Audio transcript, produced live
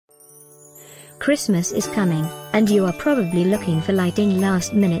Christmas is coming, and you are probably looking for lighting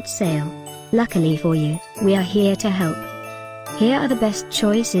last-minute sale. Luckily for you, we are here to help. Here are the best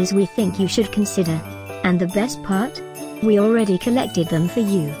choices we think you should consider. And the best part? We already collected them for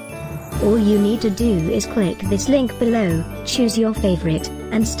you. All you need to do is click this link below, choose your favorite,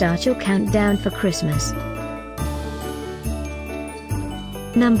 and start your countdown for Christmas.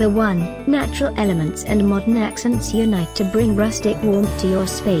 Number 1. Natural elements and modern accents unite to bring rustic warmth to your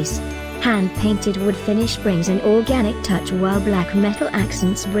space. Hand-painted wood finish brings an organic touch while black metal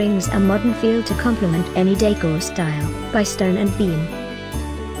accents brings a modern feel to complement any decor style, by Stone and Beam.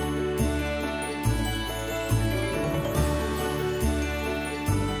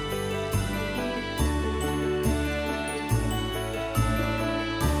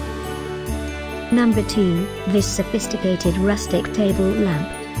 Number 2, this sophisticated rustic table lamp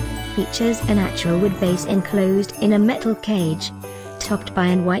features a natural wood base enclosed in a metal cage, topped by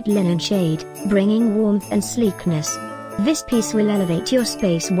an white linen shade, bringing warmth and sleekness. This piece will elevate your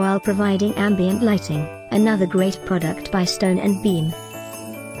space while providing ambient lighting, another great product by Stone and Beam.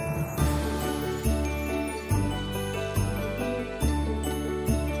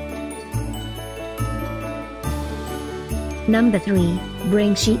 Number 3,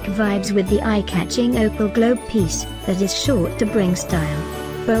 bring chic vibes with the eye-catching Opal globe piece that is sure to bring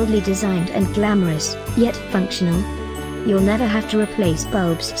style. Boldly designed and glamorous, yet functional. You'll never have to replace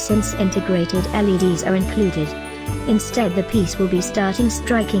bulbs since integrated LEDs are included. Instead, the piece will be starting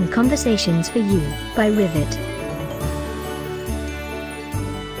striking conversations for you, by Rivet.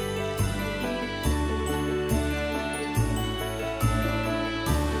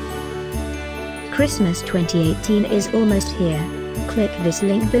 Christmas 2018 is almost here. Click this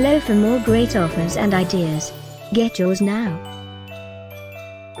link below for more great offers and ideas. Get yours now.